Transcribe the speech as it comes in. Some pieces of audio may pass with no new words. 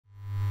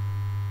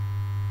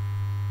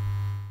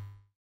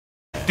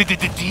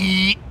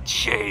DJ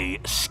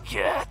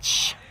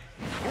SkeTcH.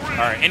 All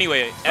right.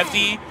 Anyway,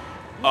 FD,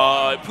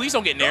 please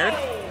don't get nared.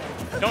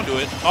 Don't do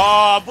it.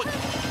 But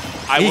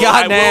he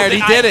got nared.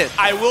 He did it.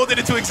 I willed it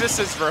into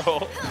existence,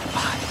 bro.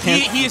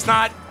 He is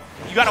not.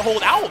 You gotta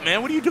hold out,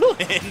 man. What are you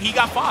doing? He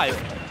got 5.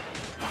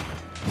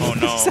 Oh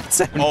no.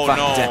 Oh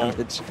no.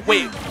 Damage.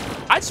 Wait.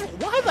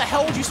 Why the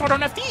hell did you start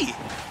on FD?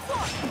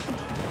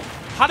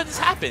 How did this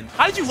happen?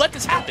 How did you let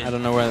this happen? I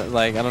don't know where.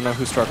 Like, I don't know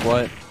who struck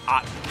what.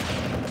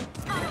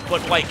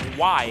 But like,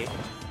 why?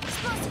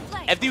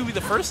 FD would be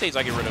the first stage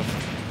I get rid of.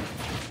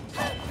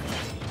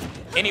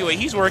 Anyway,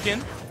 he's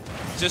working.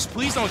 Just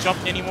please don't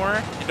jump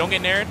anymore and don't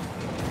get nared.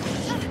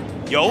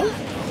 Yo.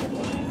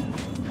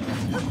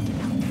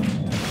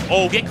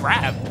 Oh, get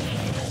grabbed.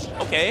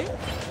 Okay.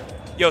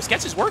 Yo,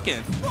 SkeTcH is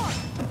working.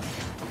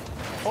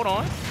 Hold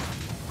on.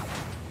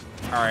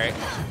 All right.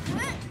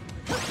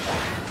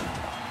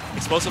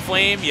 Explosive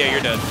Flame. Yeah,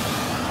 you're done.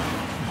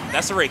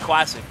 That's the Ray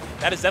Classic.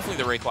 That is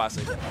definitely the Ray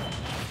Classic.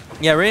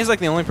 Yeah, Ray is like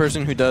the only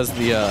person who does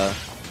the...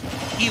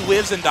 He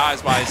lives and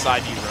dies by his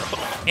side B, bro.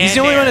 He's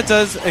the only one that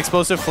does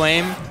Explosive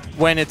Flame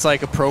when it's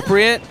like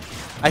appropriate.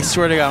 I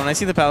swear to God, when I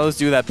see the Palos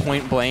do that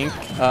point blank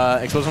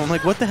explosive, I'm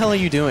like, what the hell are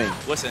you doing?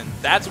 Listen,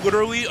 that's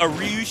literally a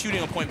Ryu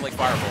shooting a point blank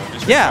fireball.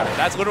 Yeah.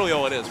 That's literally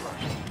all it is, bro.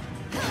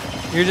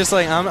 You're just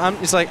like,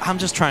 I'm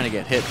just trying to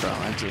get hit, bro.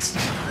 I'm just...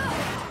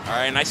 All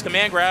right, nice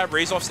command grab.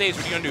 Raise off stage.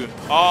 What are you going to do?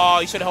 Oh,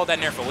 you should have held that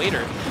nair for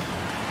later.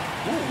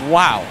 Ooh.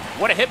 Wow.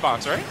 What a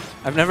hitbox, right?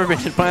 I've never been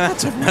hit by that,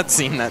 so I've not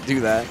seen that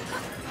do that.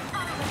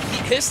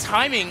 His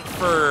timing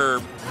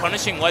for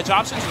punishing ledge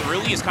options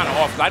really is kind of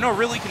off. I know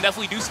Ridley can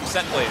definitely do some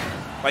set play.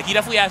 Like, he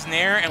definitely has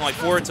nair and like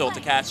forward tilt to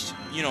catch,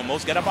 you know,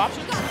 most get-up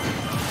options.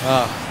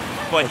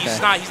 But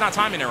okay. he's not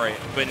timing it right.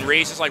 But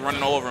Ray's just like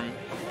running all over him.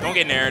 Don't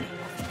get naired.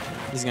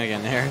 He's gonna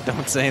get nair.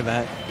 Don't say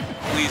that.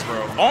 Please,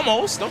 bro.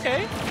 Almost.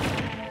 Okay.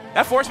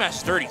 That forward smash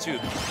is 32.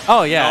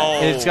 Oh yeah, no.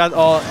 It's got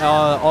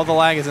all the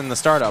lag is in the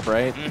startup,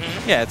 right?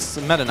 Mm-hmm. Yeah, it's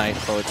a Meta Knight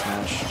forward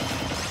smash.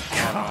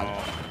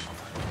 God.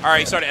 All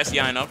right, you started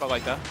SDIing up. I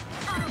like that.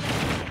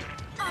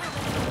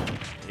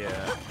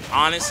 Yeah.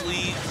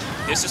 Honestly,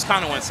 this just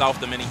kind of went south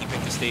the minute he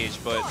picked the stage,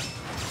 but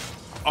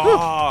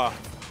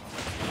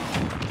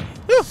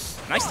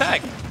nice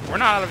tag. We're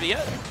not out of it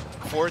yet.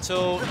 Forward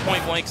tilt,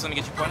 point blank is gonna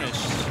get you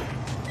punished.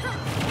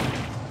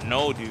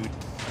 No, dude.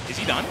 Is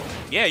he done?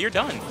 Yeah, you're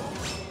done.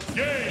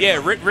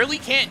 Yeah, really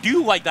can't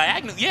do like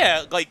diagonal.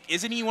 Yeah, like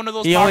isn't he one of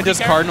those? He only does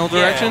cardinal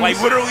directions. Yeah,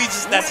 like literally,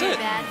 just that's it.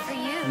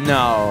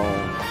 No,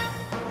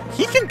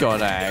 he can go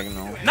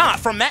diagonal. Nah,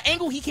 from that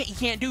angle, he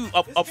can't do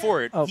up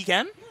forward. Oh. He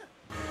can.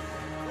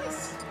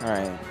 All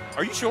right.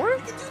 Are you sure?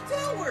 He can do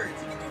downwards.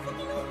 He can do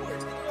fucking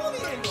upwards. He can do all the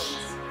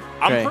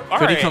angles.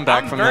 Could he come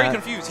back from that? I'm very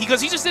confused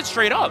because he just did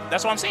straight up.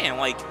 That's what I'm saying.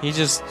 Like he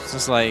just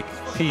like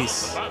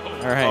peace. All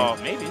right. Oh,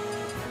 maybe.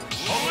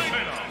 He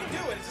can do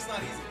it. It's just not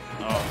easy.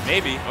 Oh,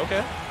 maybe.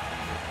 Okay.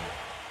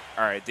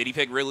 All right. Did he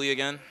pick Ridley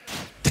again?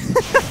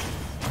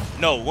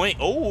 No. Wait.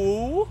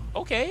 Oh.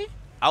 Okay.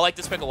 I like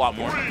this pick a lot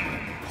more.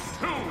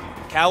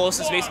 Kalos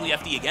is basically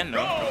FD again,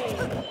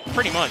 though.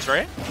 Pretty much,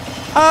 right?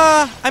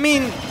 I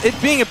mean, it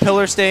being a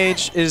pillar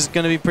stage is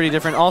going to be pretty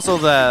different. Also,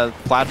 the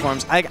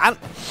platforms. I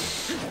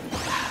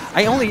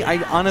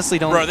honestly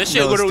don't Bro, this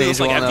shit know literally stage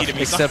looks like well FD to enough,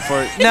 me. except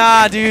for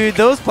nah, dude,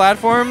 those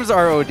platforms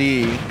are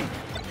OD.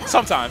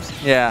 Sometimes.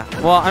 Yeah.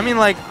 Well, I mean,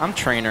 like, I'm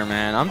trainer,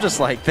 man. I'm just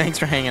like, thanks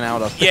for hanging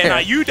out up there. Yeah, nah,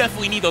 you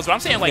definitely need those. But I'm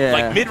saying, like, Yeah.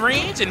 like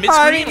mid-range and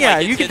mid-screen. I mean, yeah,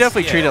 like, you can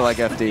definitely treat it like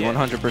FD,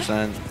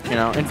 100%. You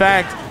know, in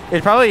fact,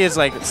 it probably is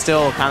like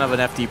still kind of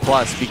an FD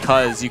plus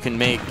because you can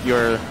make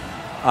your,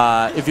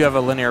 if you have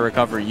a linear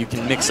recovery, you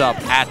can mix up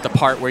at the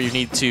part where you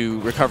need to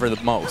recover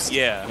the most.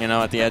 Yeah. You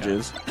know, at the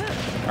edges.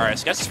 All right,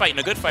 SkeTcH is fighting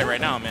a good fight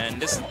right now, man.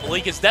 This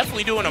Link is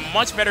definitely doing a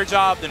much better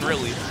job than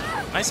Ridley.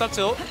 Nice up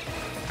tilt.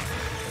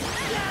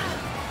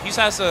 He just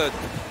has to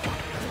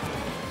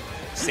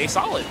stay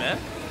solid, man.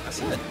 That's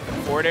it.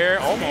 Forward air,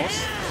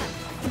 almost.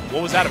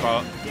 What was that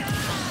about?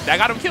 That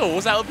got him killed. What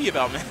was that LP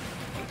about, man?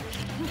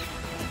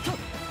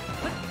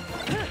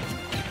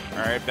 All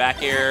right,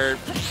 back air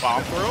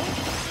bomb throw.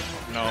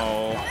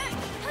 No.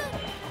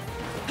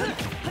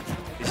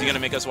 Is he going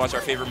to make us watch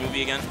our favorite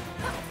movie again?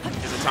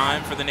 Is it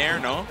time for the nair?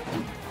 No?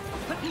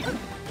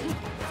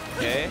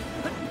 Okay.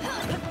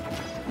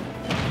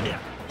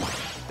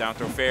 Down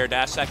throw fair,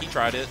 dash attack. He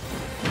tried it.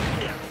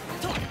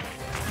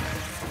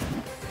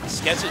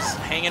 SkeTcH is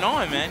hanging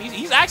on, man.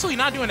 He's actually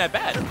not doing that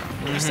bad.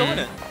 He's still in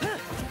it.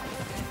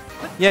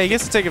 Yeah, he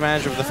gets to take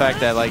advantage of the fact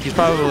that, like,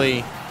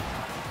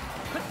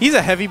 he's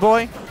a heavy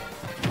boy.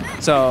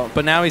 So,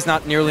 but now he's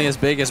not nearly as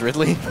big as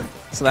Ridley.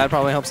 So that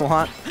probably helps a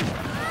lot.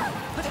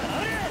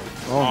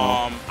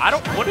 Oh, no.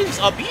 What are these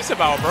upbeats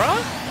about, bro?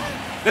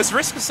 This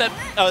risk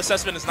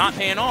assessment is not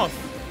paying off.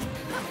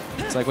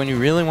 It's like when you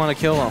really want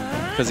to kill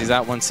him because he's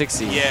at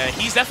 160. Yeah,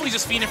 he's definitely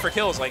just fiending for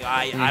kills. Like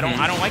I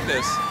don't like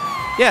this.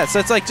 Yeah, so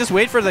it's like just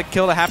wait for the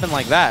kill to happen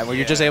like that, where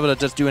you're just able to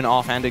just do an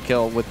offhanded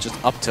kill with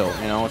just up tilt.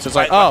 You know, it's just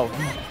like, oh,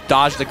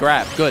 dodge the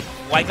grab, good.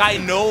 Like I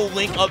know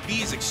Link up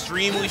B is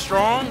extremely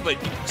strong,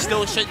 but you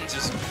still shouldn't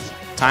just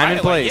Time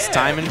and place. yeah,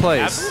 Time and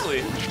place.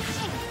 Absolutely.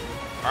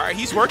 All right,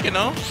 he's working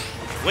though.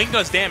 Link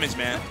does damage,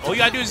 man. All you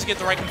gotta do is just get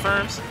the right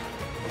confirms.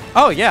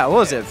 Oh yeah, what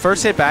was it?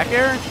 First hit back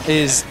air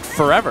is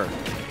forever.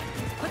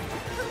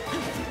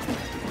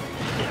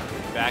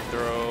 Back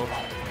throw.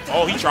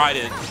 Oh, he tried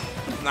it.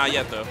 Not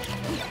yet though.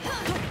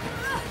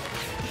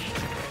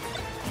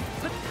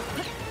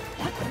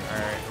 All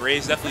right,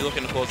 Ray's definitely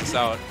looking to close this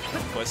out,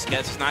 but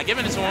SkeTcH is not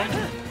giving it to him.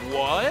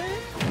 What?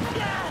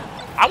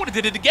 I would have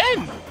did it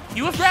again.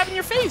 You have grabbing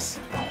your face.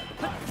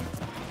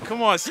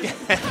 Come on,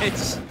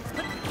 SkeTcH.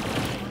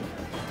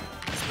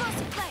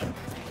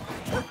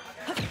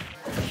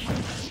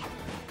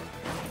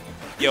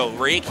 Yo,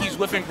 Ray keeps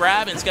whipping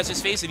grab and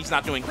SkeTcH's face, and he's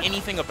not doing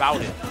anything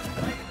about it.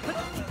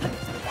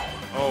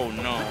 Oh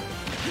no.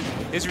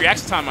 His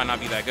reaction time might not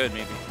be that good,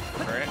 maybe.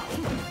 All right.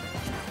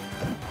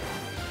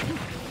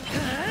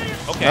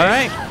 Okay. All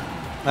right.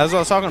 That's what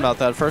I was talking about,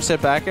 that first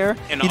hit back air.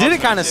 And He did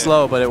it kind of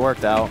slow, but it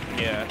worked out.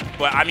 Yeah.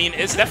 But, I mean,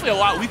 it's definitely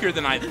a lot weaker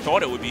than I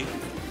thought it would be.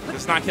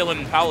 It's not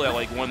killing Palu at,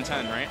 like,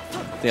 110, right?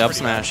 The up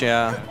smash,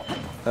 yeah.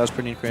 That was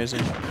pretty crazy.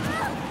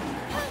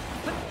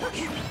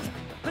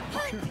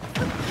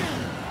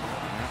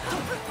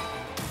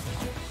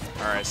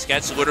 All right,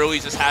 SkeTcH literally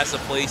just has to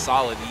play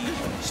solid.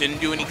 He shouldn't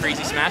do any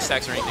crazy smash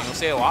attacks or anything. He'll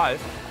stay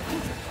alive.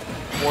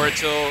 Or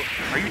until...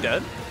 Are you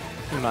dead?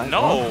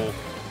 No.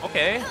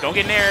 Okay, don't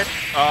get nared.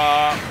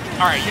 All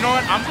right, you know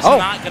what? I'm just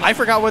not gonna... I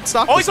forgot what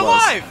stock Oh, this he's was.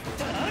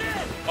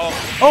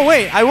 alive! Oh,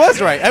 wait, I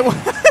was right.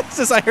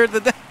 Since I heard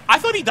the... I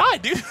thought he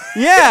died, dude.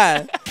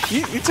 Yeah,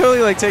 you totally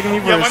like taking me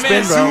for a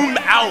spin, bro. Zoomed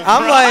out,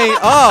 I'm bro. like,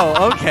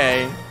 oh,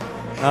 okay.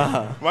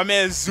 My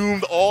man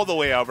zoomed all the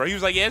way out, bro. He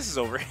was like, yeah, this is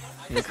over.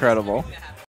 Incredible.